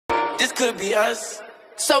this could be us.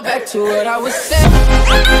 So back to what I was saying.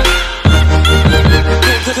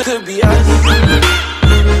 Could be us.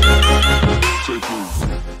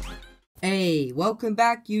 Hey, welcome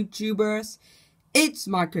back, YouTubers. It's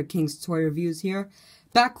Micro King's Toy Reviews here,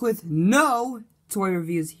 back with no toy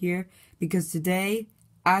reviews here, because today,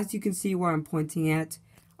 as you can see where I'm pointing at,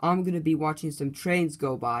 I'm gonna be watching some trains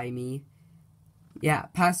go by me. Yeah,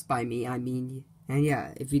 pass by me, I mean. And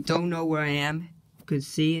yeah, if you don't know where I am, you can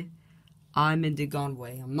see I'm in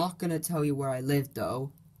Deganwy. I'm not gonna tell you where I live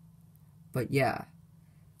though, but yeah.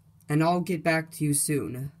 And I'll get back to you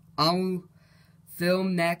soon. I'll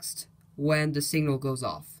film next when the signal goes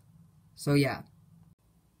off. So yeah.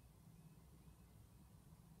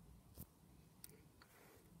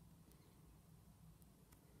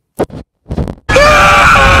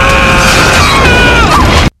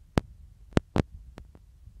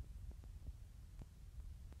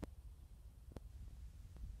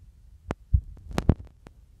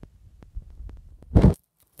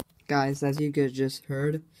 Guys, as you guys just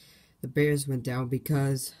heard, the bears went down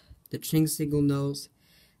because the train signal knows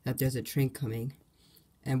that there's a train coming.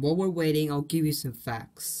 And while we're waiting, I'll give you some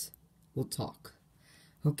facts. We'll talk.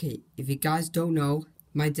 Okay, if you guys don't know,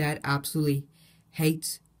 my dad absolutely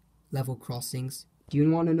hates level crossings. Do you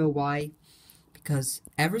want to know why? Because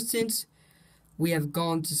ever since we have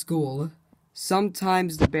gone to school,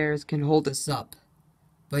 sometimes the bears can hold us up.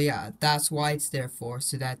 But yeah, that's why it's there for,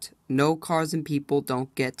 so that no cars and people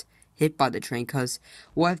don't get hit by the train, because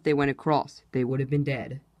what if they went across? They would have been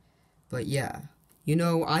dead. But yeah, you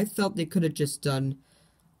know, I felt they could have just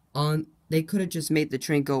they could have just made the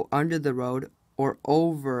train go under the road or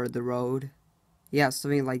over the road. Yeah,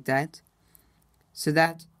 something like that. So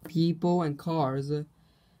that people and cars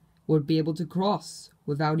would be able to cross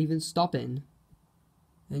without even stopping.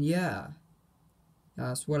 And yeah,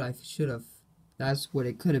 that's what I should have. That's what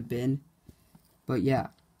it could have been. But yeah,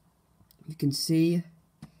 you can see,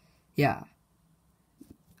 yeah,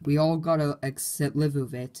 we all gotta live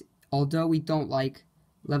with it. Although we don't like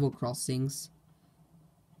level crossings.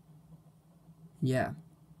 Yeah.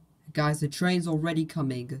 Guys, the train's already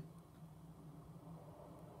coming.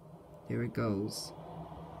 There it goes.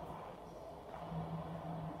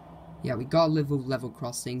 Yeah, we gotta live with level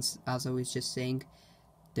crossings, as I was just saying.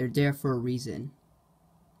 They're there for a reason.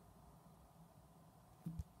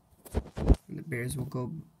 And the bears will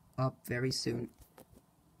go up very soon.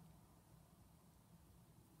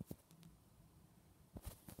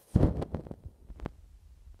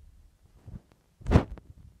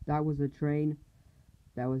 That was a train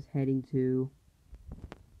that was heading to,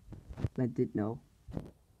 I didn't know.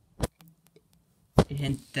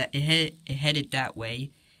 It headed that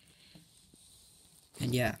way.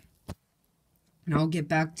 And yeah. And I'll get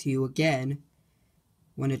back to you again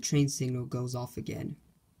when a train signal goes off again.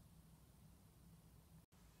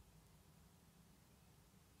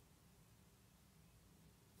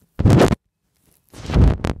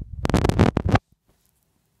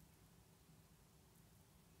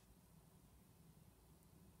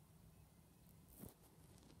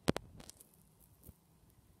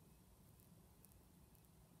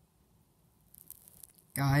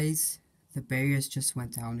 Guys, the barriers just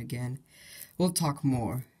went down again. We'll talk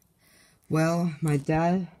more. Well, my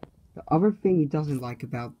dad, the other thing he doesn't like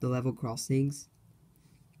about the level crossings,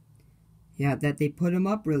 yeah, that they put them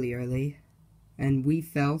up really early, and we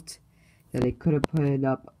felt that they could have put it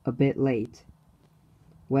up a bit late.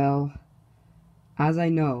 Well, as I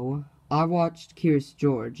know, I watched Curious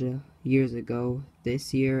George years ago,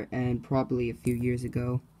 this year, and probably a few years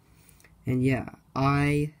ago, and yeah,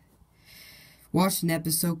 I watched an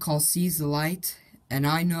episode called Seize the Light, and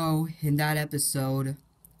I know in that episode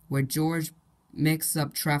where George mixes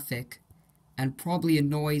up traffic and probably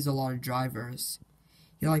annoys a lot of drivers.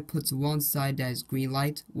 He like puts one side that is green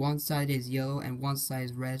light, one side is yellow, and one side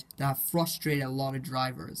is red. That frustrated a lot of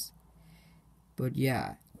drivers. But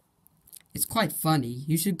yeah, it's quite funny.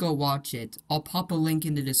 You should go watch it. I'll pop a link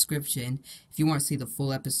in the description if you want to see the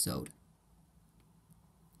full episode.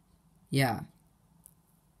 Yeah.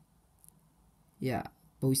 Yeah,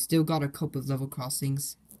 but we still gotta cope with level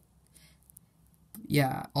crossings.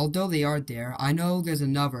 Yeah, although they are there, I know there's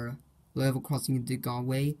another level crossing in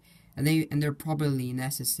Deganwy, and they're probably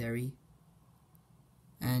necessary.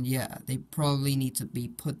 And yeah, they probably need to be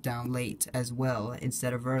put down late as well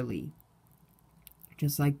instead of early.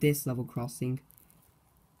 Just like this level crossing.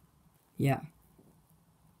 Yeah.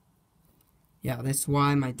 Yeah, that's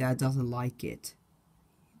why my dad doesn't like it.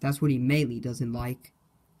 That's what he mainly doesn't like.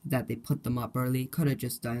 That they put them up early. Could have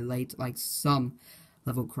just done it late, like some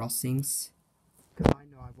level crossings. Because I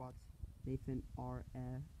know I watched Nathan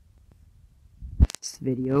R.F.'s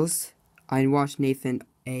videos. I watched Nathan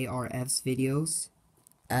ARF's videos,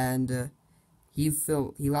 and he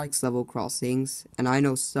likes level crossings, and I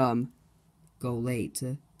know some go late.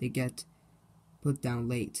 They get put down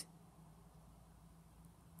late,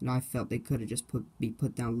 and I felt they could have just be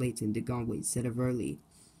put down late in Deganwy instead of early.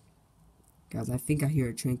 Guys, I think I hear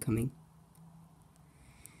a train coming.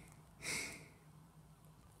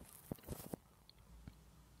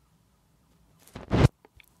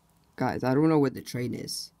 Guys, I don't know where the train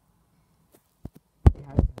is. It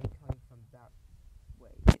has to be coming from that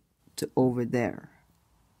way to over there.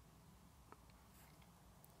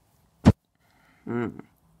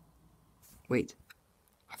 Wait,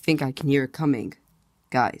 I think I can hear it coming.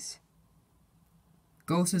 Guys,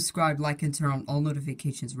 go subscribe, like, and turn on all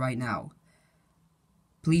notifications right now.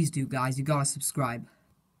 Please do, guys. You gotta subscribe.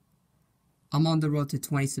 I'm on the road to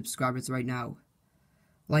 20 subscribers right now.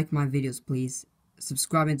 Like my videos, please.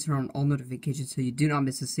 Subscribe and turn on all notifications so you do not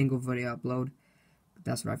miss a single video upload.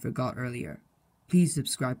 That's what I forgot earlier. Please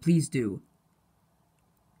subscribe. Please do.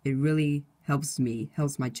 It really helps me.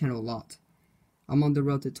 Helps my channel a lot. I'm on the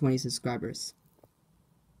road to 20 subscribers.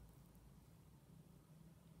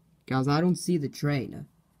 Guys, I don't see the train.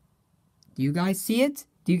 Do you guys see it?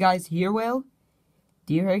 Do you guys hear well?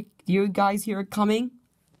 Do you guys hear it coming?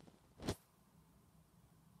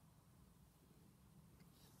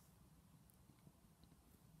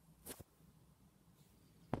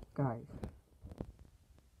 Guys.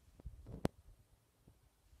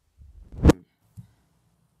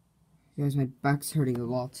 Guys, my back's hurting a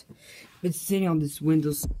lot. Been sitting on this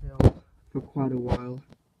windowsill for quite a while.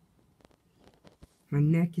 My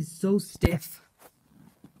neck is so stiff.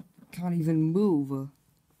 Can't even move.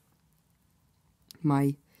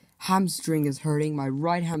 My hamstring is hurting. My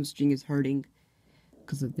right hamstring is hurting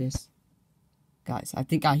because of this. Guys, I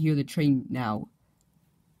think I hear the train now.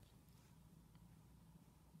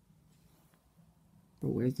 But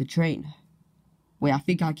where's the train? Wait, I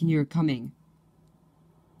think I can hear it coming.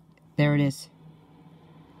 There it is.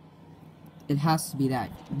 It has to be that.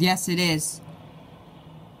 Yes, it is.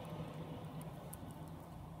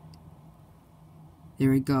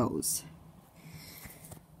 There it goes.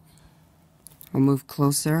 I'll move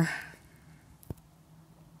closer.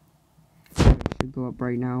 It should go up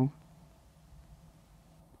right now.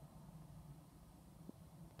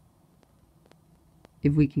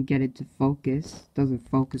 If we can get it to focus. Doesn't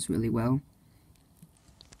focus really well.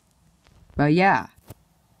 But yeah.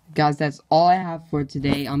 Guys, that's all I have for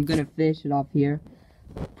today. I'm gonna finish it off here.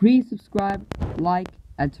 Please subscribe, like,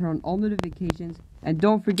 and turn on all notifications. And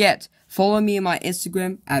don't forget, follow me on my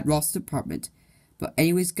Instagram at Ross Department. But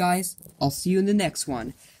anyways, guys, I'll see you in the next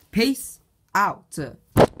one. Peace out.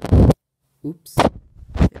 Oops.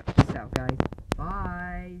 Yeah, peace out, guys.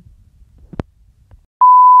 Bye.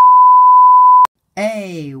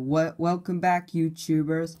 Hey, welcome back,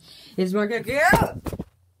 YouTubers. It's my girl.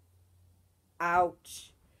 Ouch.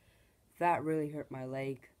 That really hurt my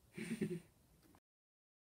leg.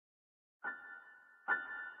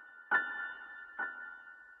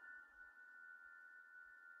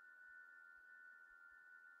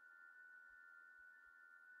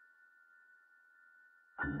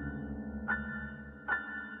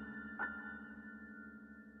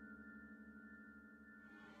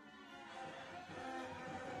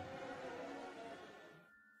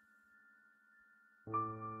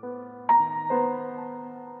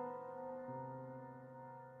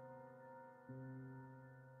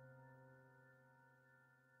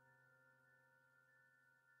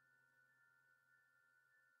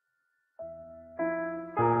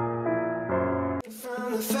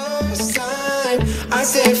 From the first time, I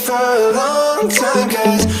stayed for a long time,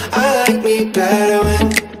 'cause I like me better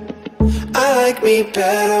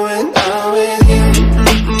when I'm with you.